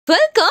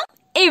Welcome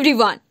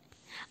everyone.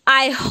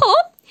 I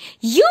hope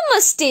you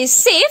must stay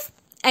safe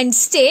and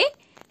stay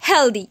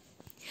healthy.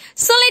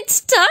 So let's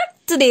start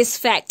today's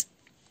fact.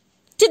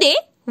 Today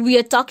we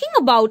are talking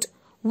about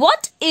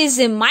what is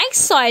a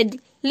myxoid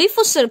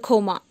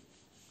liposarcoma.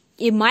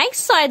 A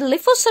myxoid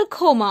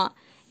liposarcoma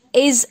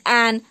is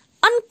an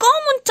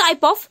uncommon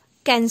type of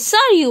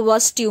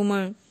cancerous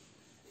tumor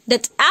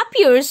that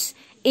appears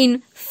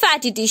in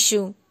fatty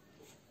tissue.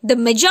 The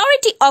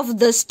majority of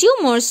these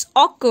tumors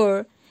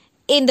occur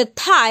in the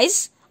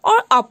thighs or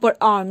upper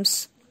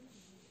arms.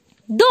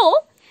 Though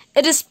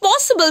it is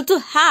possible to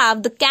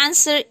have the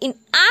cancer in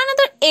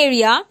another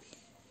area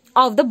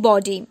of the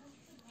body,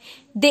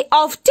 they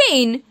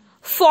often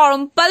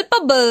form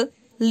palpable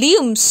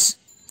lesions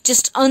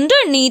just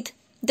underneath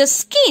the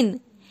skin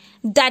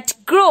that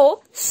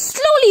grow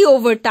slowly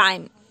over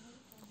time.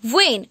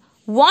 When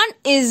one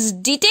is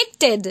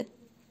detected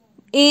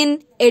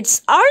in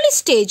its early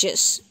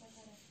stages,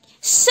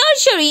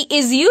 surgery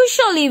is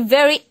usually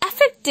very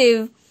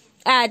effective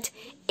at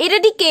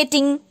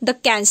eradicating the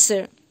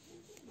cancer.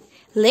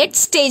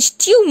 Late-stage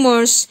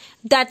tumors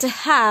that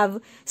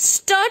have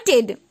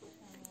started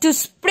to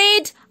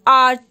spread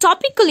are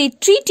topically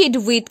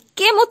treated with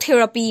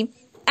chemotherapy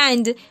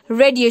and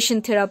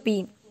radiation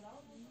therapy.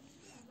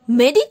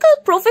 Medical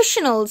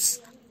professionals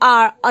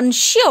are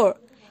unsure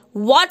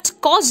what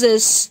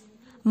causes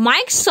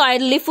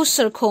myxoid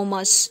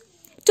liposarcomas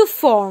to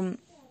form.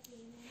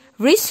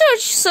 Research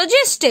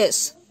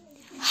suggests,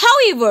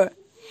 however,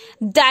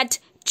 that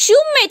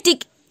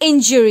traumatic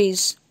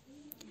injuries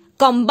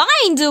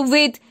combined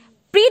with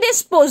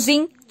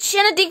predisposing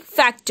genetic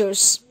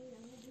factors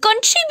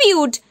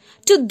contribute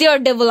to their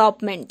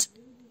development.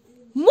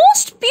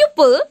 Most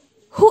people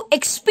who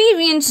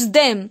experience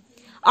them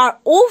are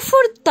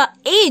over the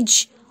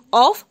age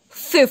of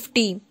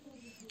 50,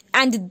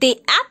 and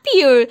they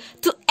appear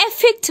to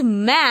affect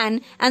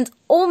man and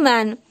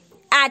woman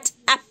at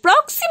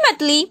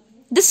approximately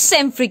the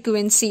same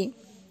frequency.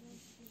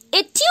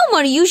 A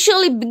tumor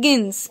usually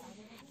begins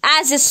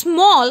as a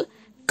small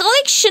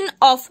collection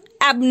of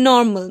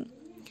abnormal,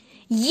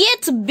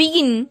 yet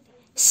benign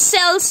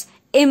cells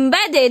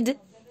embedded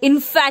in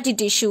fatty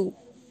tissue.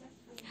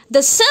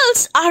 The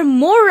cells are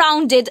more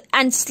rounded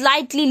and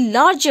slightly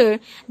larger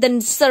than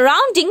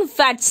surrounding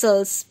fat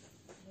cells.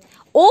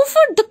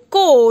 Over the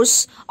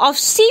course of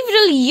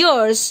several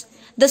years,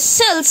 the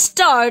cells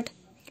start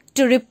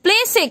to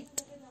replace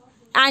it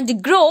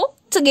and grow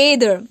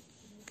together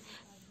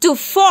to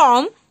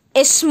form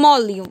a small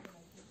lump.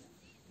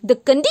 The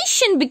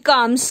condition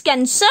becomes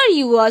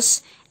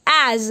cancerous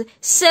as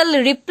cell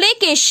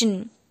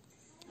replication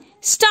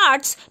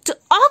starts to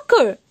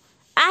occur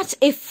at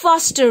a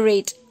faster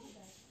rate.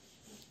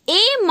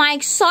 A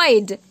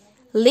myxoid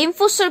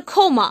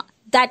liposarcoma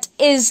that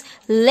is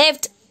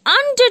left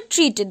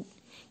undertreated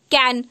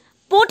can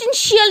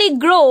potentially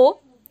grow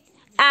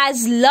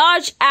as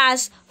large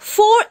as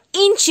 4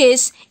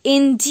 inches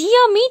in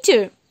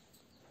diameter.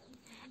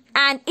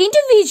 An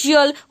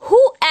individual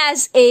who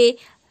has a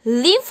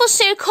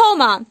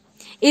liposarcoma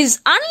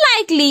is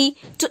unlikely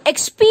to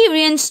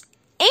experience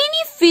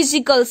any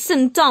physical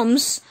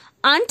symptoms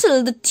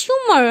until the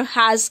tumor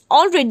has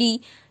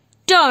already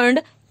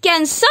turned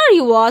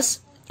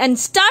cancerous and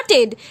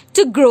started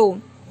to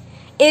grow.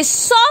 A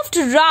soft,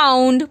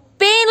 round,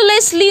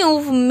 painless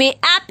lump may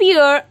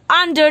appear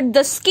under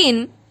the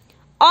skin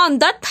on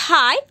the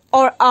thigh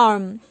or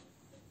arm.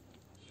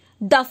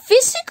 The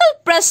physical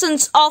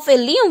presence of a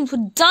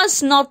lump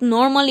does not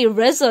normally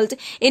result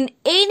in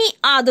any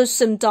other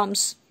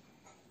symptoms,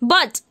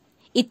 but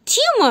a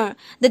tumor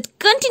that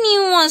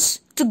continues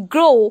to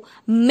grow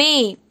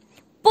may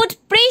put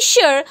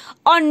pressure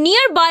on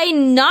nearby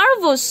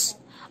nerves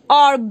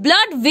or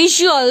blood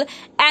vessels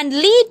and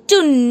lead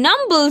to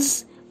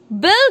numbness,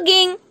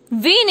 bulging,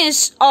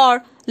 venous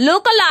or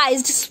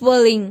localized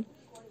swelling.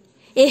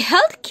 A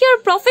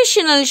healthcare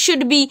professional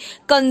should be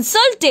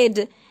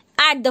consulted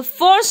at the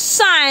first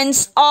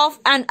signs of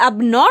an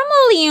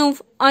abnormal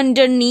lump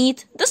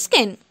underneath the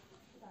skin.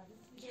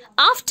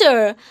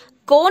 After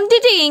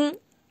conducting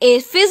a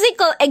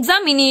physical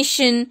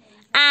examination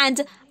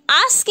and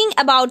asking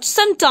about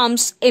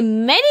symptoms, a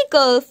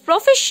medical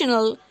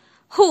professional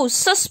who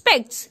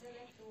suspects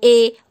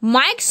a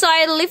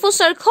myxoid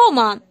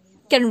liposarcoma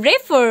can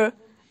refer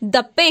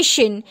the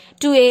patient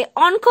to an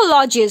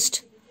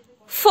oncologist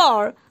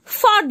for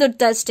further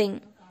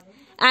testing.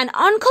 An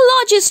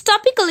oncologist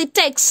typically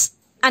takes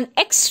an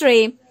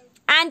X-ray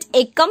and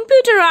a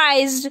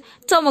computerized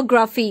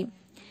tomography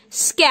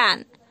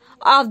scan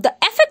of the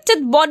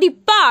affected body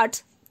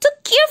part to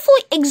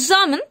carefully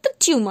examine the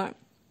tumor.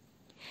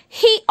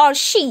 He or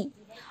she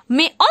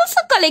may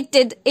also collect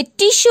a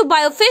tissue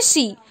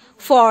biopsy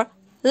for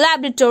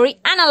laboratory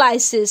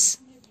analysis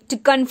to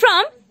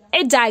confirm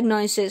a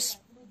diagnosis.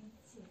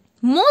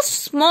 Most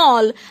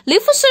small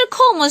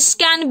liposarcomas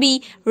can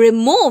be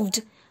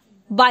removed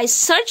by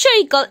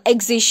surgical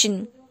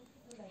excision.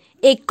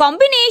 A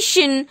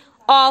combination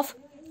of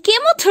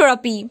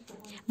chemotherapy,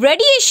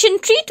 radiation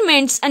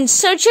treatments and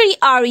surgery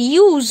are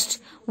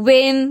used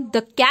when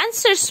the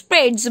cancer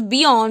spreads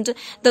beyond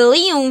the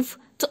lymph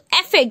to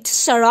affect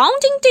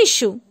surrounding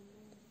tissue.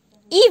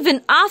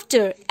 Even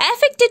after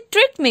effective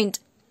treatment,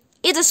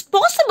 it is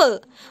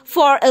possible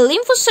for a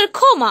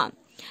lymphosarcoma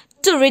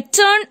to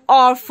return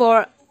or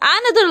for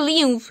another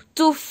lymph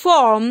to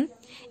form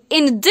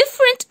in a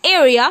different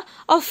area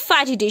of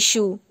fatty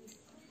tissue.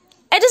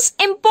 It is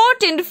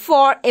important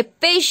for a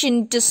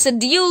patient to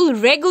schedule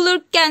regular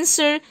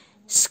cancer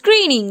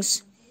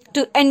screenings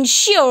to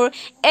ensure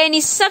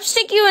any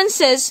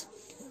subsequent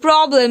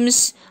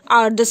problems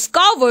are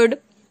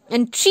discovered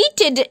and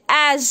treated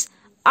as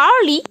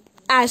early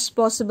as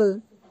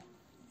possible.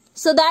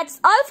 So that's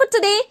all for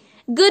today.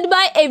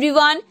 Goodbye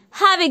everyone.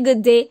 Have a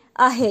good day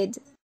ahead.